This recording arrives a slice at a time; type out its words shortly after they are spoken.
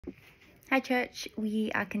Hi church, we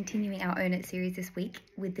are continuing our Own It series this week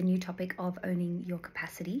with the new topic of owning your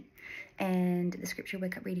capacity, and the scripture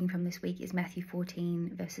we're reading from this week is Matthew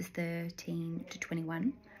 14 verses 13 to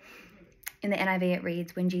 21. In the NIV it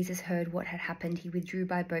reads, "When Jesus heard what had happened, he withdrew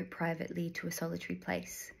by boat privately to a solitary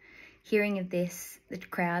place. Hearing of this, the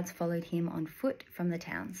crowds followed him on foot from the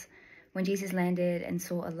towns. When Jesus landed and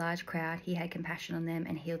saw a large crowd, he had compassion on them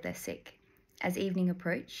and healed their sick. As evening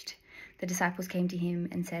approached, the disciples came to him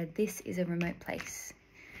and said, 'This is a remote place,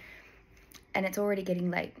 and it's already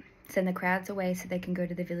getting late. Send the crowds away so they can go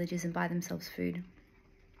to the villages and buy themselves food.'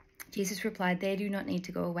 Jesus replied, 'They do not need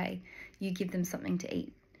to go away. You give them something to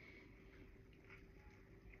eat.'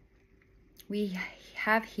 'We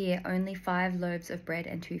have here only 5 loaves of bread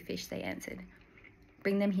and 2 fish, they answered.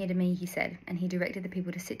 'Bring them here to me,' he said, and he directed the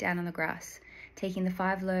people to sit down on the grass. Taking the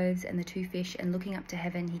 5 loaves and the 2 fish and looking up to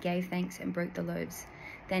heaven, he gave thanks and broke the loaves.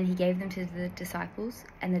 Then he gave them to the disciples,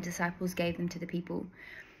 and the disciples gave them to the people.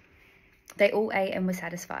 They all ate and were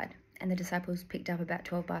satisfied, and the disciples picked up about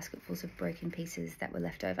 12 basketfuls of broken pieces that were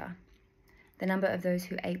left over. The number of those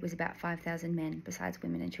who ate was about 5,000 men, besides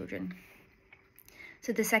women and children."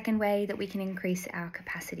 So the second way that we can increase our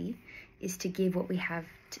capacity is to give what we have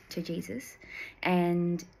to Jesus,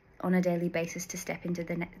 and on a daily basis to step into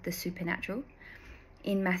the supernatural.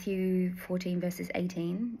 In Matthew 14 verses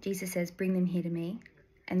 18, Jesus says, "Bring them here to me."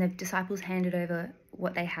 And the disciples handed over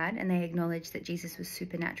what they had, and they acknowledged that Jesus was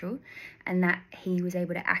supernatural and that he was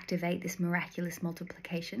able to activate this miraculous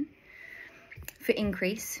multiplication. For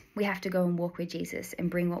increase, we have to go and walk with Jesus and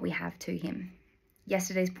bring what we have to him.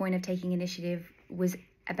 Yesterday's point of taking initiative was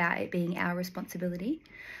about it being our responsibility,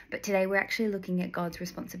 but today we're actually looking at God's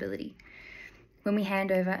responsibility. When we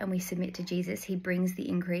hand over and we submit to Jesus, he brings the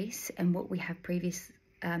increase and what we have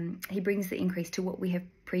he brings the increase to what we have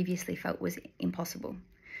previously felt was impossible.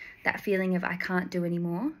 That feeling of I can't do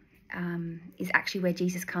anymore is actually where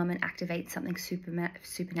Jesus comes and activates something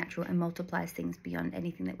supernatural and multiplies things beyond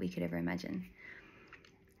anything that we could ever imagine.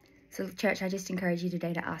 So church, I just encourage you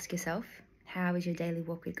today to ask yourself, how is your daily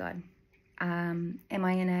walk with God? Am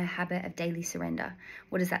I in a habit of daily surrender?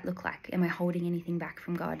 What does that look like? Am I holding anything back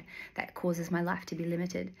from God that causes my life to be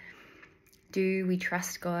limited? Do we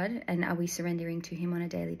trust God, and are we surrendering to him on a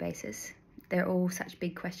daily basis? They're all such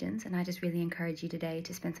big questions, and I just really encourage you today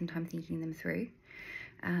to spend some time thinking them through.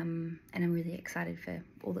 And I'm really excited for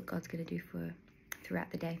all that God's going to do throughout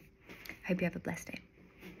the day. Hope you have a blessed day.